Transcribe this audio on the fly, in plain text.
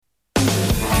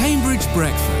Cambridge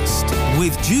Breakfast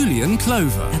with Julian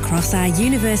Clover. Across our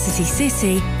university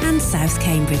city and South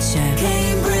Cambridgeshire.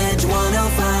 Cambridge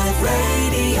 105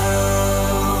 Radio.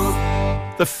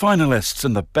 The finalists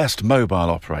and the best mobile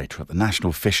operator at the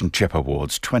National Fish and Chip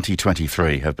Awards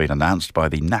 2023 have been announced by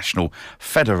the National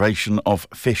Federation of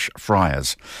Fish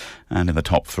Fryers. And in the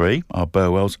top three are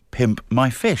Burwell's Pimp My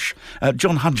Fish.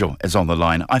 John Hudgell is on the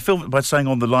line. I feel that by saying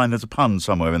on the line there's a pun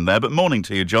somewhere in there, but morning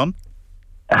to you, John.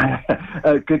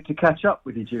 Good to catch up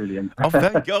with you, Julian. Oh,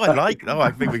 very good.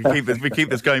 I think we can keep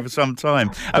this going for some time.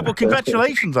 Well,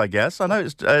 congratulations, I guess. I know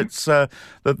it's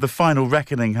the final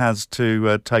reckoning has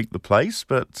to take the place,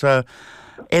 but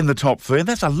in the top three,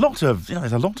 there's a lot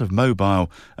of mobile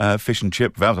fish and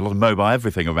chip valves, a lot of mobile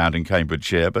everything around in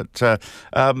Cambridgeshire. But there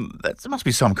must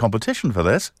be some competition for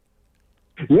this.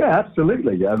 Yeah,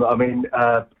 absolutely. I mean,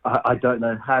 I don't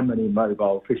know how many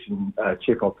mobile fish and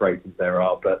chip operators there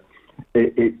are, but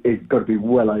it's got to be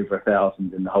well over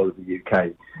 1,000 in the whole of the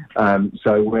UK.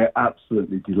 So we're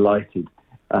absolutely delighted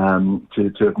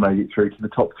to have made it through to the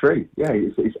top three. Yeah,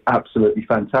 it's absolutely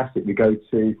fantastic. We go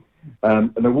to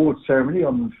an awards ceremony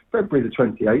on February the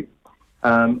 28th.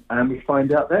 And we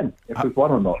find out then if we've won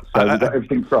or not. So we've got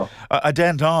everything crossed. I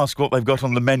daren't ask what they've got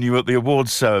on the menu at the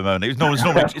awards ceremony. It's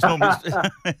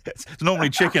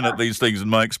normally chicken at these things, in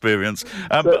my experience.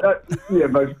 Yeah,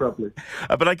 most probably.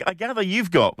 But I gather you've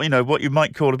got, what you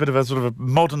might call a bit of a sort of a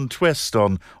modern twist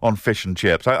on fish and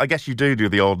chips. I guess you do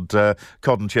the odd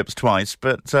cod and chips twice,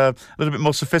 but a little bit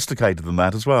more sophisticated than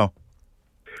that as well.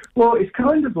 Well, it's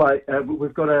kind of like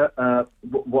we've got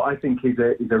what I think is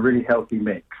a really healthy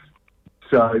mix.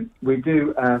 So we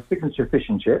do signature fish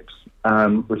and chips,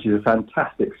 which is a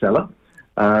fantastic seller,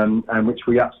 and which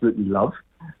we absolutely love.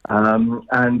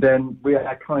 And then we are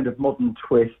a kind of modern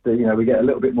twist. We get a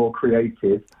little bit more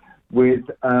creative with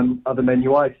other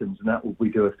menu items, and we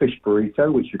do a fish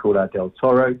burrito, which we call our Del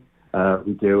Toro.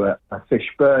 We do a fish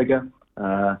burger.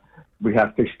 We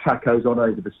have fish tacos on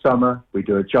over the summer. We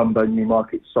do a jumbo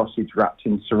Newmarket sausage wrapped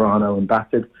in serrano and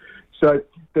battered. So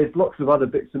there's lots of other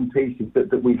bits and pieces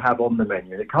that we have on the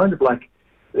menu. And it kind of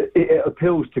it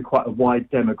appeals to quite a wide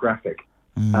demographic.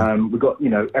 We've got,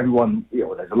 everyone,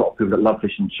 there's a lot of people that love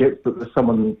fish and chips, but there's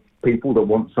some people that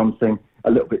want something a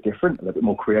little bit different, a little bit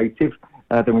more creative.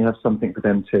 Then we have something for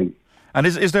them too. And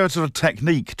is there a sort of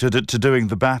technique to doing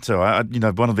the batter?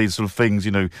 One of these sort of things,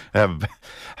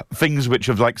 things which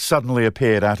have suddenly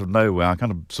appeared out of nowhere. I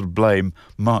kind of sort of blame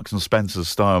Marks and Spencer's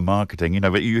style marketing.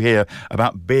 But you hear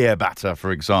about beer batter,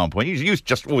 for example. It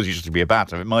always used to be a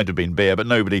batter. It might have been beer, but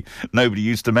nobody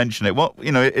used to mention it. What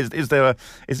is there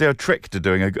a trick to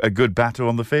doing a good batter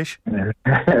on the fish?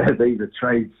 These are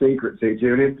trade secrets here,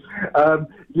 Julian.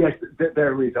 Yes,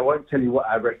 there is. I won't tell you what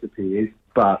our recipe is,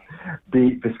 but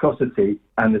the viscosity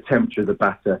and the temperature of the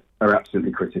batter are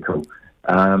absolutely critical.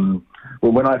 Well,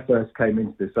 when I first came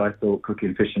into this, I thought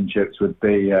cooking fish and chips would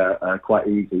be quite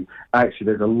easy. Actually,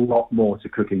 there's a lot more to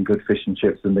cooking good fish and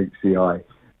chips than meets the eye.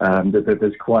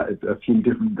 There's quite a few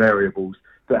different variables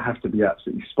that have to be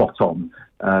absolutely spot on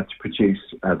to produce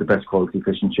the best quality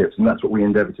fish and chips, and that's what we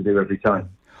endeavour to do every time.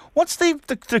 What's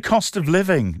the cost of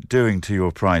living doing to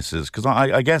your prices? Because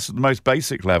I guess at the most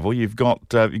basic level, you've got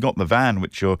the van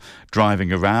which you're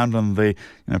driving around, and the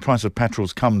price of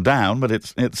petrol's come down, but it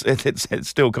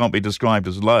still can't be described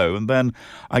as low. And then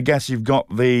I guess you've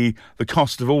got the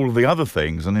cost of all of the other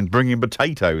things, and in bringing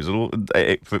potatoes,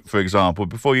 for example,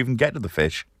 before you even get to the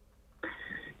fish.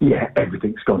 Yeah,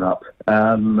 everything's gone up.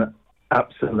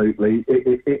 Absolutely,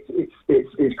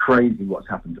 it's crazy what's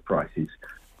happened to prices.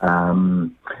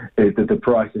 The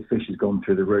price of fish has gone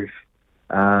through the roof.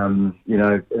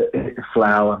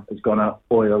 Flour has gone up,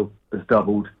 oil has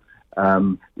doubled.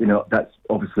 That's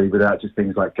obviously without just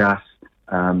things like gas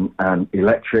and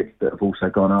electric that have also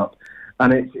gone up.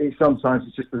 And it's sometimes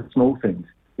it's just the small things.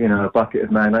 A bucket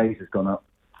of mayonnaise has gone up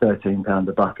 £13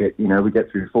 a bucket. We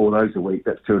get through 4 of those a week.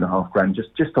 That's $2,500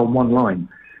 just on one line.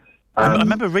 I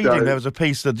remember reading there was a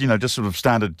piece that, just sort of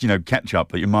standard,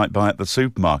 ketchup that you might buy at the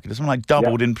supermarket. It's something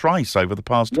doubled in price over the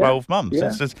past 12 months. Yeah.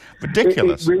 It's just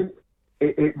ridiculous.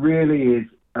 It really is.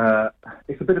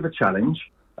 It's a bit of a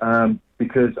challenge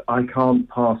because I can't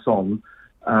pass on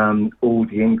all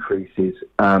the increases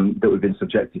that we've been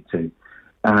subjected to.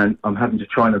 And I'm having to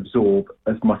try and absorb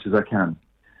as much as I can.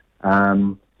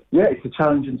 It's a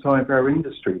challenging time for our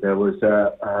industry. There's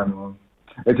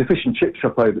a fish and chip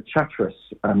shop over at Chatteris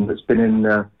that's been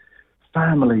in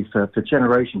family for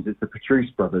generations. It's the Petrus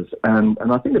brothers, and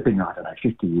I think they've been,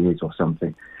 50 years or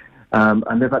something.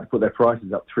 And they've had to put their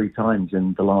prices up 3 times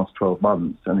in the last 12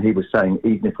 months. And he was saying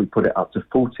even if we put it up to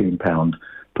 £14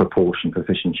 per portion for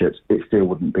fish and chips, it still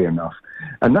wouldn't be enough.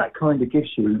 And that kind of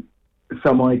gives you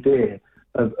some idea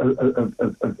of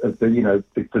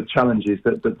the challenges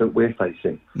that we're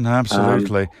facing. No,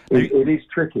 absolutely. It is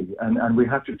tricky, and we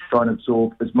have to try and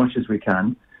absorb as much as we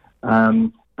can,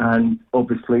 and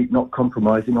obviously not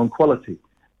compromising on quality.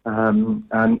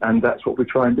 And that's what we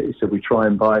try and do. So we try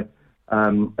and buy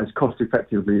as cost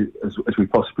effectively as we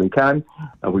possibly can.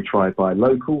 We try and buy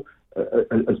local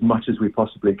as much as we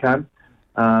possibly can.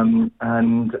 And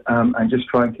just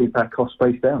try and keep our cost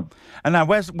base down. And now,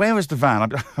 where is the van?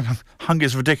 Hunger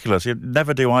is ridiculous. You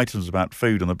never do items about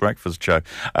food on the breakfast show.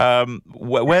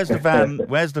 Where's the van?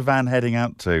 Where's the van heading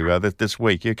out to this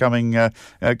week? You're coming. I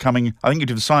think you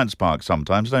do the Science Park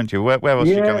sometimes, don't you? Where else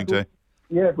are you coming to?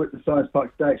 Yeah, we're at the Science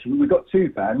Park today. Actually, we've got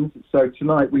 2 vans. So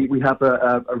tonight we have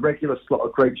a regular slot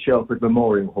at Great Shelford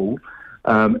Memorial Hall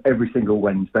every single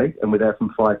Wednesday, and we're there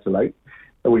from 5 till 8.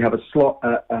 We have a slot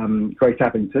at Great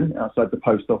Abington outside the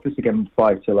post office, again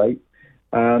 5 till 8.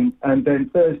 And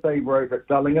then Thursday we're over at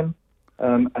Dullingham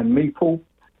and Meeple.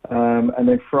 And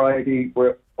then Friday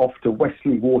we're off to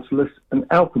Wesley, Waterless and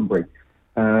Alconbury.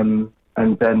 And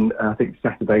then I think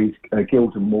Saturday's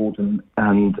Guildham, Morden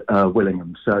and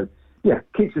Willingham. So, yeah,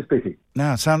 keeps us busy.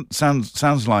 No,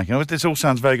 sounds like it. This all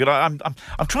sounds very good. I'm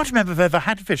trying to remember if I've ever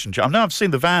had fish and chips. I know I've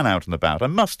seen the van out and about. I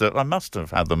must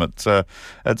have had them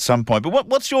at some point. But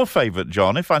what's your favourite,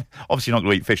 John? If I obviously not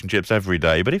going to eat fish and chips every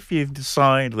day, but if you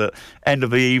decide that end of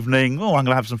the evening, I'm going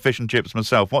to have some fish and chips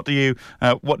myself. What do you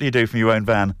do from your own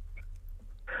van?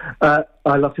 I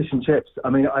love fish and chips.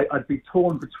 I mean, I'd be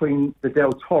torn between the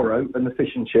Del Toro and the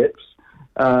fish and chips,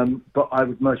 but I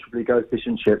would most probably go fish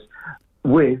and chips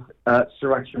with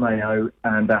sriracha mayo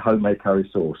and a homemade curry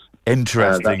sauce.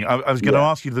 Interesting. I was going to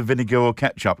ask you the vinegar or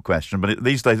ketchup question, but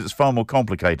these days it's far more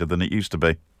complicated than it used to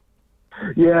be.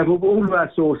 Yeah, well, all of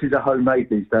our sauces are homemade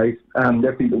these days,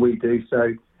 everything that we do.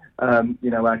 So,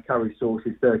 our curry sauce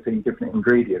is 13 different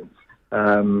ingredients.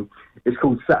 It's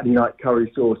called Saturday Night Curry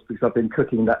Sauce because I've been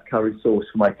cooking that curry sauce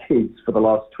for my kids for the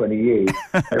last 20 years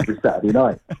every Saturday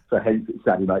night. So hence it's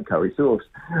Saturday Night Curry Sauce.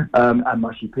 And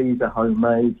mushy peas are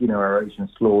homemade. Our Asian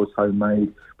slaw is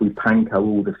homemade. We panko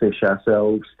all the fish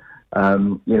ourselves.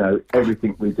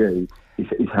 Everything we do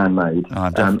is handmade.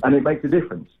 And it makes a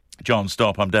difference. John,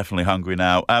 stop. I'm definitely hungry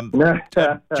now.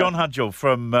 John Hudgell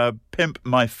from Pimp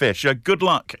My Fish. Good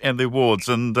luck in the awards,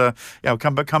 and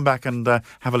come back and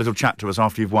have a little chat to us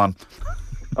after you've won.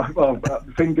 Well,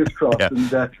 fingers crossed, and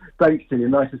thanks to you.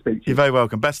 Nice to speak to you. You're very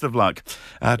welcome. Best of luck.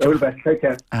 All the best. Take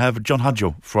care. John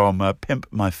Hudgell from Pimp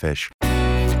My Fish.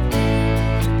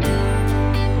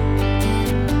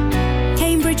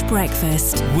 Cambridge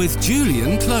Breakfast with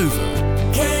Julian Clover.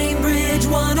 Cambridge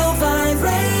 105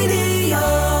 Radio.